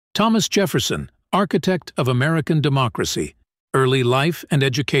Thomas Jefferson, architect of American democracy, early life and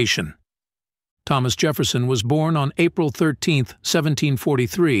education. Thomas Jefferson was born on April 13,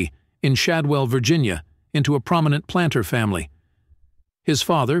 1743, in Shadwell, Virginia, into a prominent planter family. His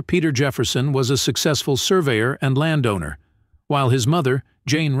father, Peter Jefferson, was a successful surveyor and landowner, while his mother,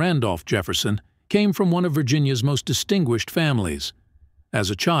 Jane Randolph Jefferson, came from one of Virginia's most distinguished families. As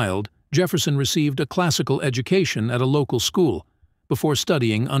a child, Jefferson received a classical education at a local school, before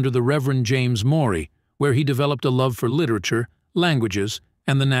studying under the Reverend James Morey, where he developed a love for literature, languages,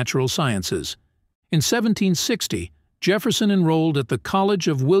 and the natural sciences. In 1760, Jefferson enrolled at the College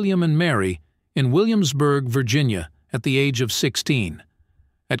of William and Mary in Williamsburg, Virginia, at the age of 16.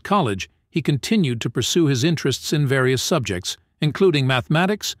 At college, he continued to pursue his interests in various subjects, including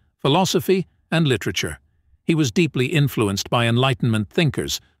mathematics, philosophy, and literature. He was deeply influenced by Enlightenment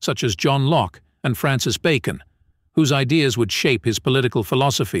thinkers such as John Locke and Francis Bacon, whose ideas would shape his political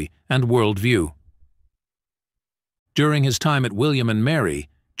philosophy and worldview. During his time at William and Mary,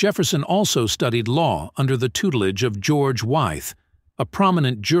 Jefferson also studied law under the tutelage of George Wythe, a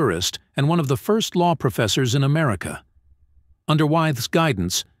prominent jurist and one of the first law professors in America. Under Wythe's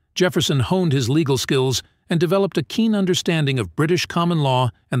guidance, Jefferson honed his legal skills and developed a keen understanding of British common law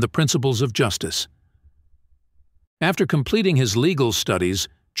and the principles of justice. After completing his legal studies,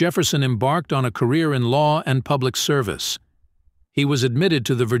 Jefferson embarked on a career in law and public service. He was admitted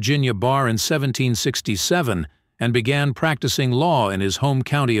to the Virginia bar in 1767 and began practicing law in his home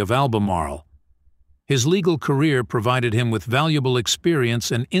county of Albemarle. His legal career provided him with valuable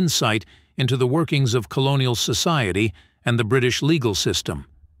experience and insight into the workings of colonial society and the British legal system.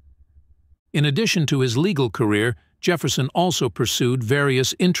 In addition to his legal career, Jefferson also pursued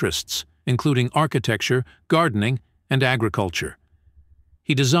various interests, including architecture, gardening, and agriculture.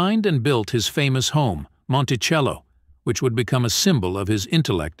 He designed and built his famous home, Monticello, which would become a symbol of his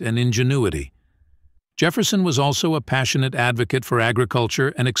intellect and ingenuity. Jefferson was also a passionate advocate for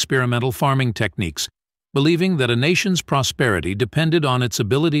agriculture and experimental farming techniques, believing that a nation's prosperity depended on its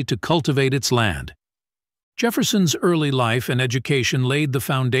ability to cultivate its land. Jefferson's early life and education laid the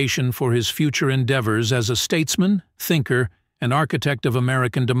foundation for his future endeavors as a statesman, thinker, and architect of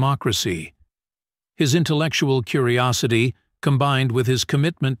American democracy. His intellectual curiosity, combined with his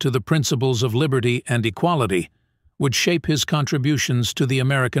commitment to the principles of liberty and equality, would shape his contributions to the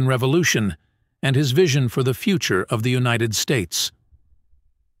American Revolution and his vision for the future of the United States.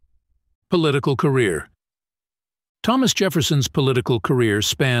 Political career. Thomas Jefferson's political career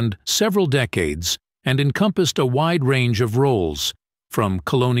spanned several decades and encompassed a wide range of roles, from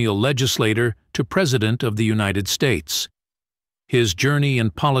colonial legislator to President of the United States. His journey in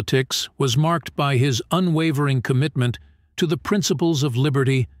politics was marked by his unwavering commitment to the principles of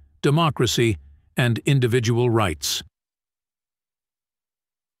liberty, democracy, and individual rights.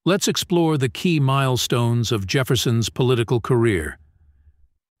 Let's explore the key milestones of Jefferson's political career.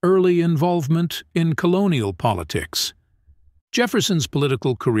 Early involvement in colonial politics. Jefferson's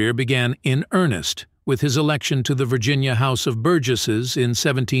political career began in earnest with his election to the Virginia House of Burgesses in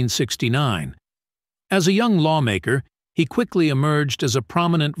 1769. As a young lawmaker, he quickly emerged as a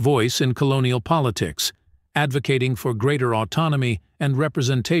prominent voice in colonial politics, advocating for greater autonomy and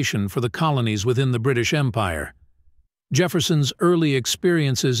representation for the colonies within the British Empire. Jefferson's early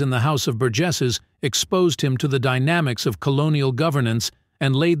experiences in the House of Burgesses exposed him to the dynamics of colonial governance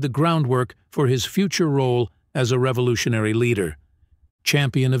and laid the groundwork for his future role as a revolutionary leader.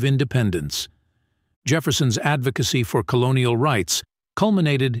 Champion of independence. Jefferson's advocacy for colonial rights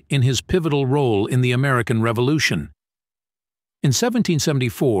culminated in his pivotal role in the American Revolution. In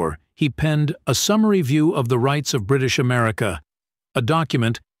 1774, he penned A Summary View of the Rights of British America, a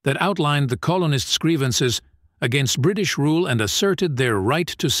document that outlined the colonists' grievances against British rule and asserted their right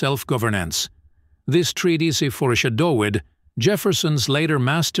to self-governance. This treatise foreshadowed Jefferson's later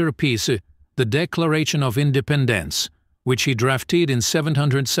masterpiece, the Declaration of Independence, which he drafted in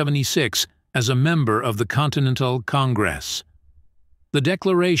 1776 as a member of the Continental Congress. The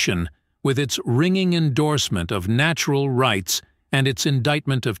Declaration, with its ringing endorsement of natural rights and its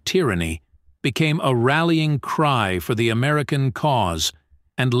indictment of tyranny, became a rallying cry for the American cause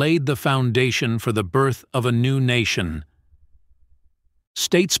and laid the foundation for the birth of a new nation.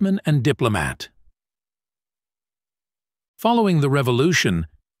 Statesman and diplomat. Following the Revolution,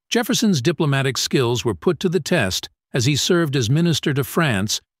 Jefferson's diplomatic skills were put to the test as he served as minister to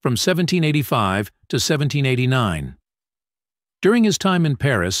France from 1785 to 1789. During his time in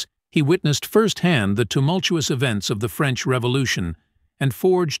Paris, he witnessed firsthand the tumultuous events of the French Revolution and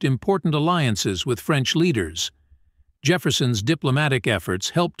forged important alliances with French leaders. Jefferson's diplomatic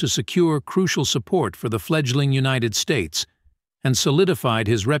efforts helped to secure crucial support for the fledgling United States, and solidified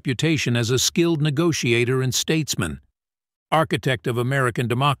his reputation as a skilled negotiator and statesman, architect of American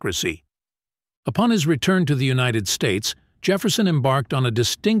democracy. Upon his return to the United States, Jefferson embarked on a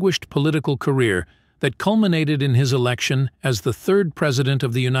distinguished political career that culminated in his election as the third President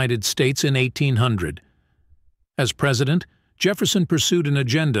of the United States in 1800. As President, Jefferson pursued an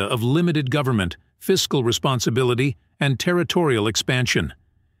agenda of limited government, fiscal responsibility, and territorial expansion.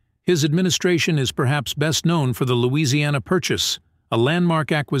 His administration is perhaps best known for the Louisiana Purchase, a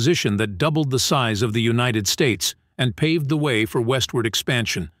landmark acquisition that doubled the size of the United States and paved the way for westward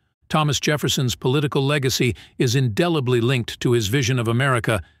expansion. Thomas Jefferson's political legacy is indelibly linked to his vision of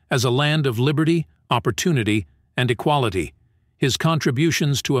America as a land of liberty, opportunity, and equality. His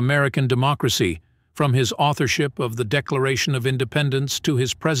contributions to American democracy, from his authorship of the Declaration of Independence to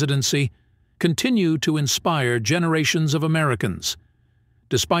his presidency, continue to inspire generations of Americans.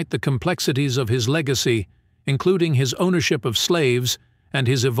 Despite the complexities of his legacy, including his ownership of slaves and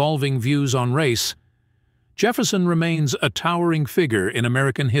his evolving views on race, Jefferson remains a towering figure in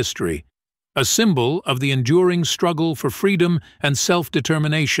American history, a symbol of the enduring struggle for freedom and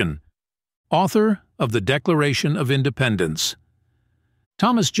self-determination. Author of the Declaration of Independence.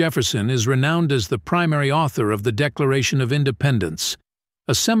 Thomas Jefferson is renowned as the primary author of the Declaration of Independence,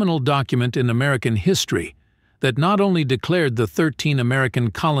 a seminal document in American history that not only declared the 13 American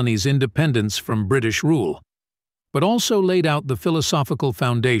colonies' independence from British rule, but also laid out the philosophical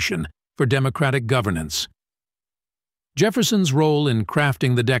foundation for democratic governance. Jefferson's role in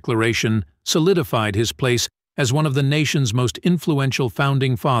crafting the Declaration solidified his place as one of the nation's most influential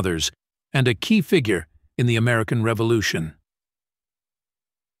founding fathers and a key figure in the American Revolution.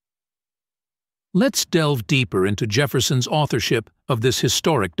 Let's delve deeper into Jefferson's authorship of this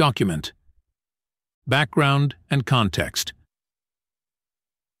historic document. Background and context.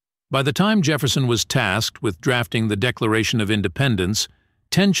 By the time Jefferson was tasked with drafting the Declaration of Independence,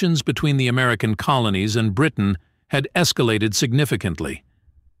 tensions between the American colonies and Britain had escalated significantly.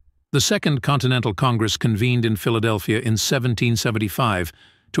 The Second Continental Congress convened in Philadelphia in 1775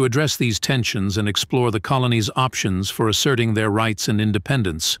 to address these tensions and explore the colonies' options for asserting their rights and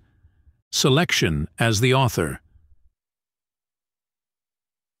independence. Selection as the author.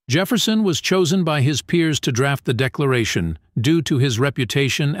 Jefferson was chosen by his peers to draft the Declaration due to his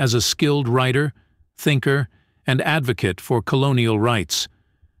reputation as a skilled writer, thinker, and advocate for colonial rights.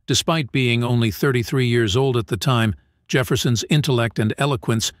 Despite being only 33 years old at the time, Jefferson's intellect and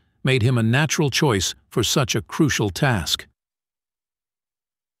eloquence made him a natural choice for such a crucial task.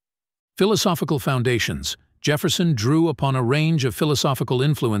 Philosophical foundations. Jefferson drew upon a range of philosophical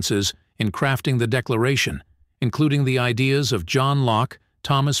influences in crafting the Declaration, including the ideas of John Locke,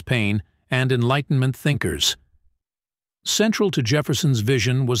 Thomas Paine, and Enlightenment thinkers. Central to Jefferson's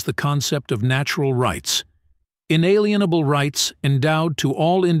vision was the concept of natural rights, inalienable rights endowed to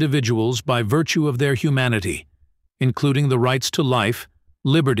all individuals by virtue of their humanity, including the rights to life,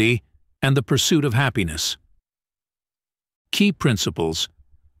 liberty, and the pursuit of happiness. Key principles.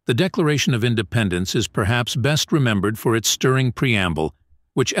 The Declaration of Independence is perhaps best remembered for its stirring preamble,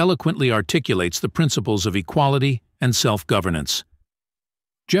 which eloquently articulates the principles of equality and self-governance.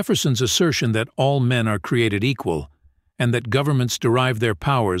 Jefferson's assertion that all men are created equal, and that governments derive their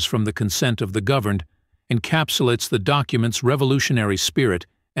powers from the consent of the governed, encapsulates the document's revolutionary spirit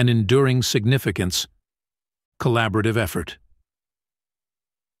and enduring significance. Collaborative effort.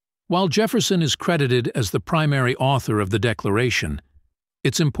 While Jefferson is credited as the primary author of the Declaration,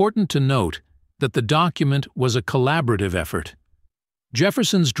 it's important to note that the document was a collaborative effort.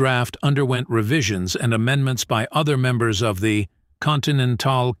 Jefferson's draft underwent revisions and amendments by other members of the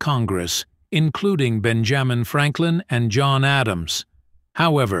Continental Congress, including Benjamin Franklin and John Adams.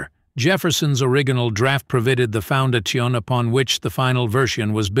 However, Jefferson's original draft provided the foundation upon which the final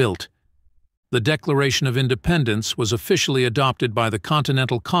version was built. The Declaration of Independence was officially adopted by the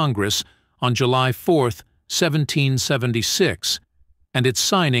Continental Congress on July 4, 1776, and its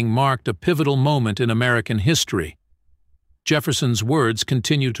signing marked a pivotal moment in American history. Jefferson's words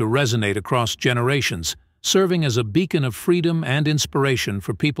continue to resonate across generations, serving as a beacon of freedom and inspiration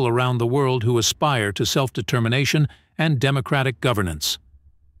for people around the world who aspire to self-determination and democratic governance.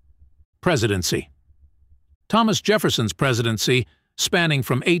 Presidency. Thomas Jefferson's presidency, spanning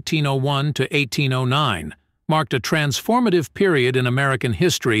from 1801 to 1809, marked a transformative period in American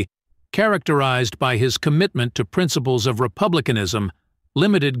history characterized by his commitment to principles of republicanism,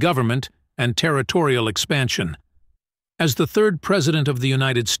 limited government, and territorial expansion. As the third President of the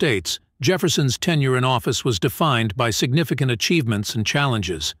United States, Jefferson's tenure in office was defined by significant achievements and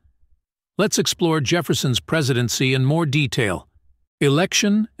challenges. Let's explore Jefferson's presidency in more detail.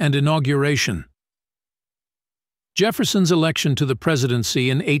 Election and inauguration. Jefferson's election to the presidency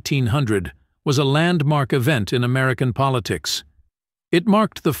in 1800 was a landmark event in American politics. It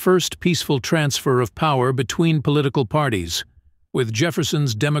marked the first peaceful transfer of power between political parties, with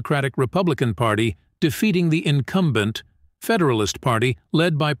Jefferson's Democratic-Republican Party defeating the incumbent Federalist Party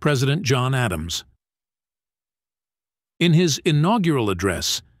led by President John Adams. In his inaugural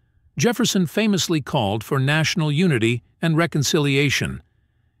address, Jefferson famously called for national unity and reconciliation,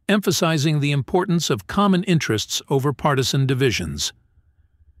 emphasizing the importance of common interests over partisan divisions.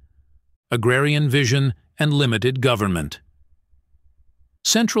 Agrarian vision and limited government.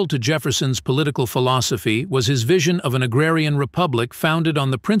 Central to Jefferson's political philosophy was his vision of an agrarian republic founded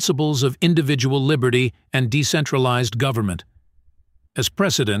on the principles of individual liberty and decentralized government. As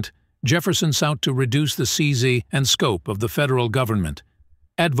president, Jefferson sought to reduce the size and scope of the federal government,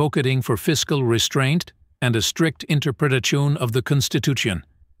 advocating for fiscal restraint and a strict interpretation of the Constitution.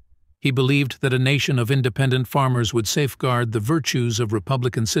 He believed that a nation of independent farmers would safeguard the virtues of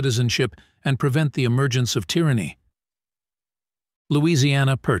Republican citizenship and prevent the emergence of tyranny.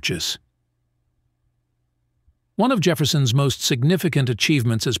 Louisiana Purchase. One of Jefferson's most significant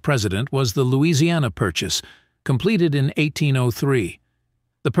achievements as president was the Louisiana Purchase, completed in 1803.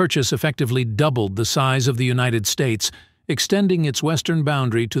 The purchase effectively doubled the size of the United States, extending its western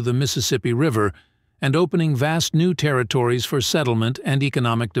boundary to the Mississippi River and opening vast new territories for settlement and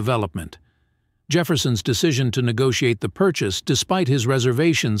economic development. Jefferson's decision to negotiate the purchase, despite his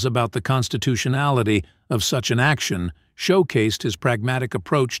reservations about the constitutionality of such an action, showcased his pragmatic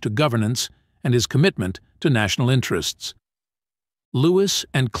approach to governance and his commitment to national interests. Lewis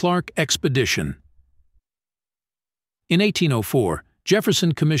and Clark Expedition. In 1804,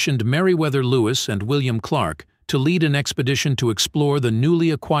 Jefferson commissioned Meriwether Lewis and William Clark to lead an expedition to explore the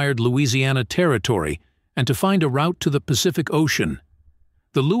newly acquired Louisiana Territory and to find a route to the Pacific Ocean.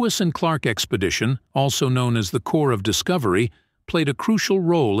 The Lewis and Clark Expedition, also known as the Corps of Discovery, played a crucial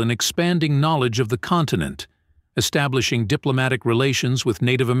role in expanding knowledge of the continent, establishing diplomatic relations with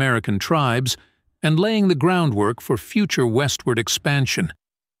Native American tribes, and laying the groundwork for future westward expansion.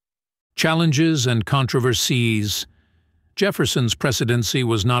 Challenges and controversies. Jefferson's presidency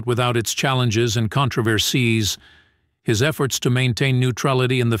was not without its challenges and controversies. His efforts to maintain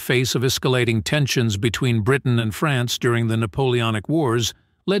neutrality in the face of escalating tensions between Britain and France during the Napoleonic Wars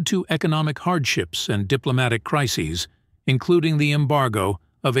led to economic hardships and diplomatic crises, including the embargo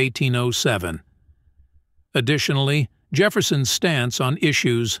of 1807. Additionally, Jefferson's stance on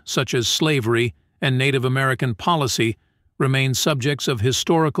issues such as slavery and Native American policy remain subjects of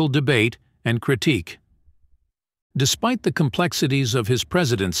historical debate and critique. Despite the complexities of his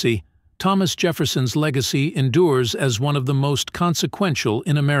presidency, Thomas Jefferson's legacy endures as one of the most consequential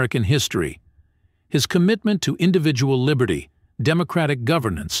in American history. His commitment to individual liberty, democratic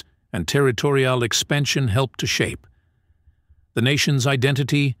governance, and territorial expansion helped to shape the nation's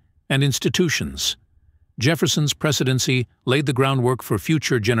identity and institutions. Jefferson's presidency laid the groundwork for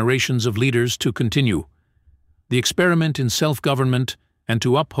future generations of leaders to continue the experiment in self-government and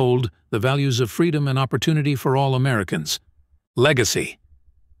to uphold the values of freedom and opportunity for all Americans. Legacy.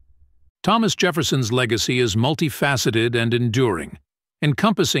 Thomas Jefferson's legacy is multifaceted and enduring,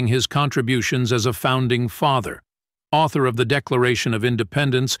 encompassing his contributions as a founding father, author of the Declaration of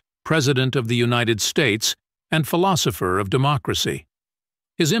Independence, President of the United States, and philosopher of democracy.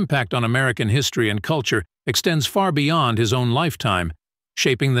 His impact on American history and culture extends far beyond his own lifetime,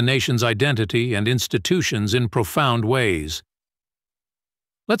 shaping the nation's identity and institutions in profound ways.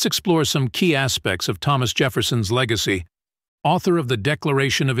 Let's explore some key aspects of Thomas Jefferson's legacy. Author of the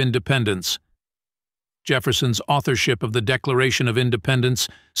Declaration of Independence. Jefferson's authorship of the Declaration of Independence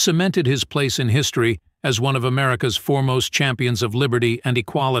cemented his place in history as one of America's foremost champions of liberty and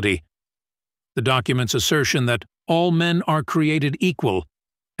equality. The document's assertion that all men are created equal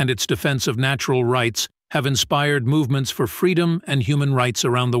and its defense of natural rights have inspired movements for freedom and human rights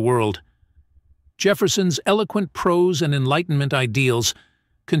around the world. Jefferson's eloquent prose and Enlightenment ideals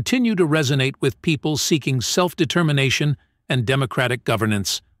continue to resonate with people seeking self-determination and democratic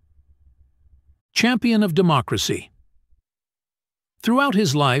governance. Champion of democracy. Throughout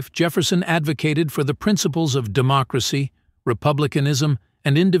his life, Jefferson advocated for the principles of democracy, republicanism,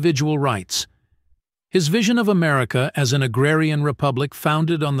 and individual rights. His vision of America as an agrarian republic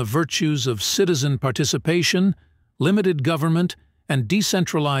founded on the virtues of citizen participation, limited government, and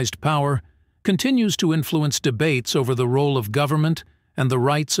decentralized power continues to influence debates over the role of government and the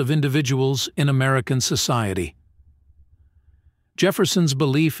rights of individuals in American society. Jefferson's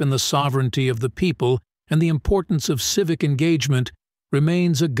belief in the sovereignty of the people and the importance of civic engagement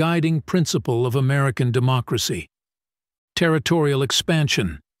remains a guiding principle of American democracy. Territorial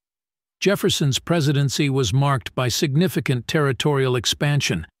expansion. Jefferson's presidency was marked by significant territorial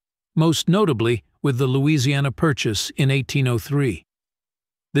expansion, most notably with the Louisiana Purchase in 1803.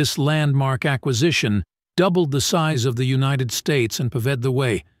 This landmark acquisition doubled the size of the United States and paved the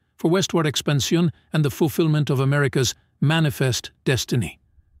way for westward expansion and the fulfillment of America's manifest destiny.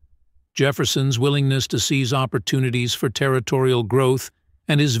 Jefferson's willingness to seize opportunities for territorial growth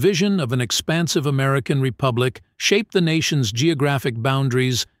and his vision of an expansive American republic shaped the nation's geographic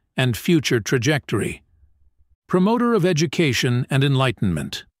boundaries and future trajectory. Promoter of education and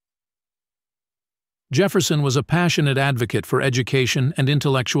enlightenment. Jefferson was a passionate advocate for education and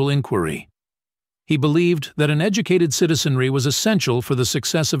intellectual inquiry. He believed that an educated citizenry was essential for the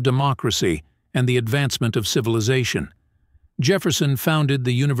success of democracy and the advancement of civilization. Jefferson founded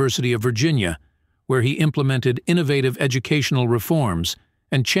the University of Virginia, where he implemented innovative educational reforms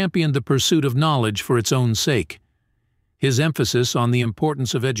and championed the pursuit of knowledge for its own sake. His emphasis on the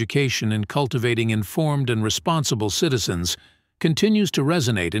importance of education in cultivating informed and responsible citizens continues to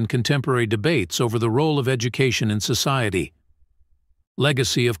resonate in contemporary debates over the role of education in society.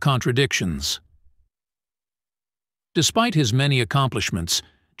 Legacy of contradictions. Despite his many accomplishments,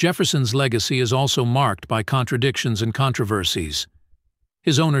 Jefferson's legacy is also marked by contradictions and controversies.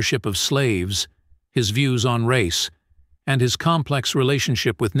 His ownership of slaves, his views on race, and his complex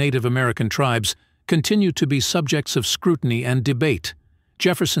relationship with Native American tribes continue to be subjects of scrutiny and debate.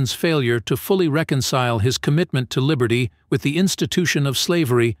 Jefferson's failure to fully reconcile his commitment to liberty with the institution of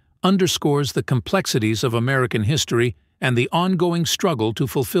slavery underscores the complexities of American history and the ongoing struggle to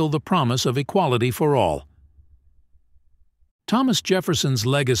fulfill the promise of equality for all. Thomas Jefferson's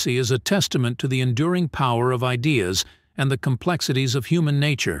legacy is a testament to the enduring power of ideas and the complexities of human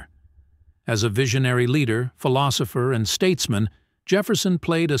nature. As a visionary leader, philosopher, and statesman, Jefferson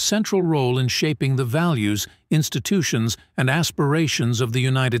played a central role in shaping the values, institutions, and aspirations of the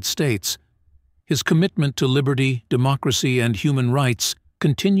United States. His commitment to liberty, democracy, and human rights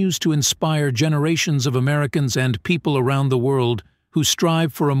continues to inspire generations of Americans and people around the world who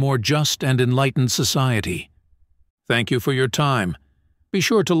strive for a more just and enlightened society. Thank you for your time. Be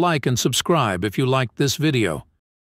sure to like and subscribe if you liked this video.